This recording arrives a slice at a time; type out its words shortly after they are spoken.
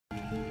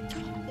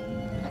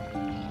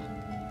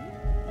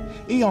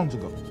eons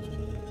ago.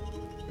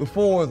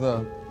 Before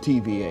the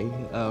TVA,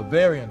 a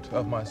variant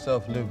of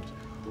myself lived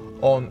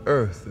on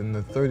Earth in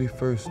the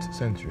 31st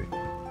century.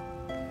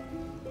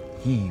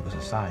 He was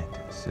a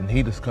scientist, and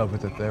he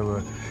discovered that there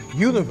were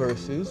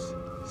universes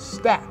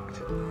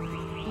stacked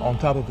on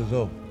top of his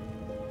own.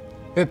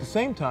 At the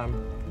same time,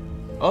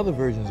 other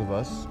versions of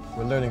us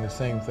were learning the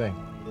same thing.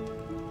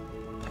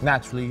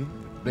 Naturally,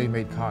 they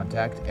made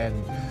contact,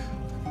 and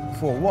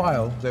for a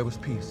while, there was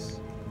peace.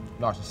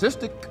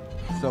 Narcissistic,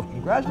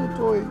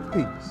 self-congratulatory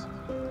peace.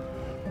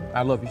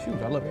 I love your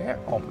shoes, I love your hair.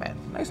 Oh man,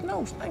 nice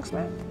nose, thanks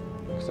man,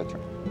 etc.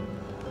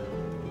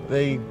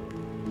 They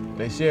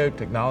shared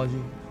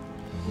technology,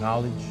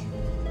 knowledge,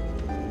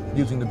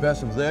 using the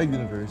best of their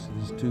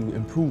universes to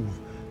improve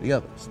the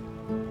others.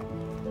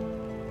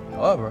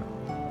 However,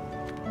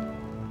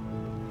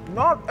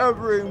 not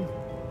every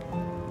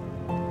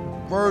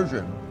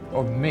version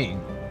of me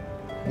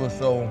was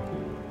so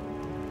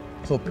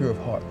pure of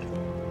heart.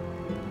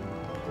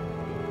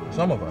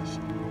 Some of us,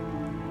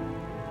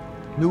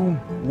 new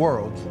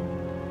worlds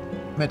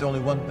meant only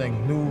one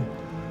thing: new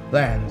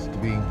lands to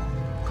be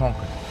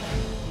conquered.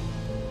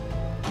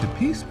 The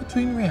peace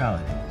between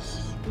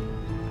realities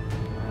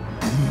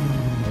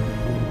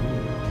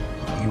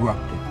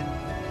erupted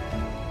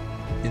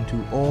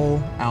into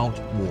all-out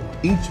war,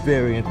 each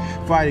variant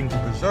fighting to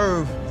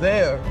preserve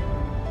their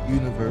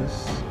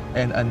universe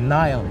and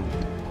annihilate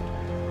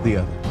the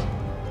others.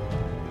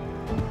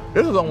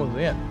 This is almost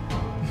the end,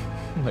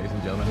 ladies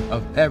and gentlemen,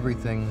 of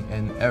everything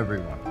and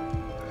everyone.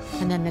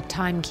 And then the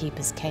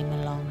timekeepers came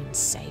along and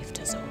saved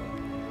us all.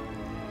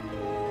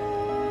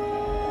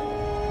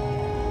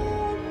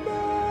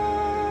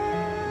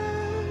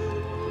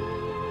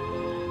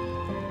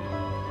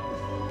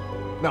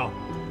 No,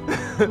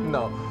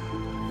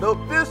 no,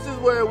 this is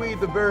where we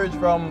diverge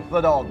from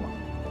the dogma.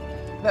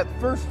 That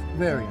first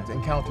variant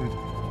encountered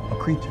a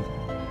creature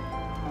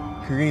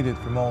created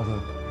from all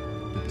the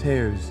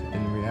tears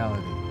in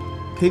reality,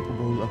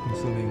 capable of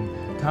consuming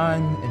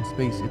time and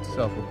space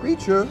itself. A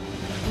creature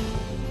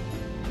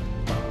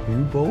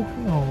you both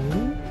know.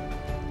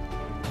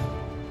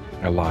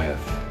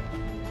 Goliath.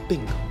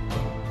 Bingo.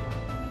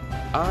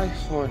 I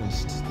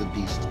harnessed the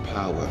beast's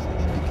power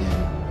and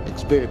began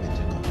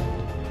experimenting on it.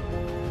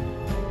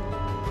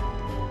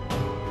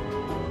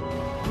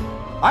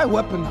 I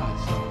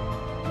weaponized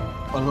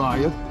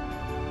Goliath.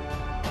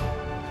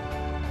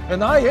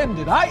 And I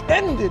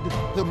ended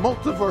the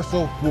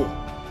multiversal war.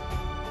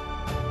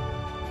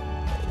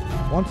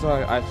 Once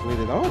I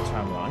isolated our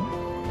timeline,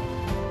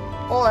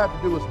 all I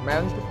have to do is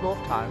manage the flow of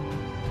time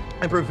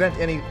and prevent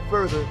any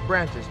further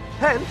branches.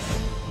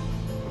 Hence,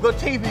 the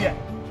TVA.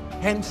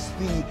 Hence,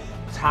 the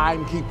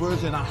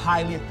timekeepers in a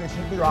highly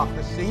efficient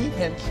bureaucracy.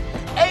 Hence,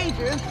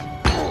 ages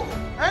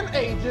and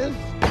ages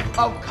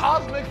of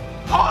cosmic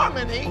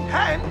harmony.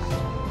 Hence,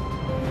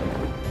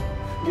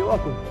 you're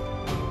welcome.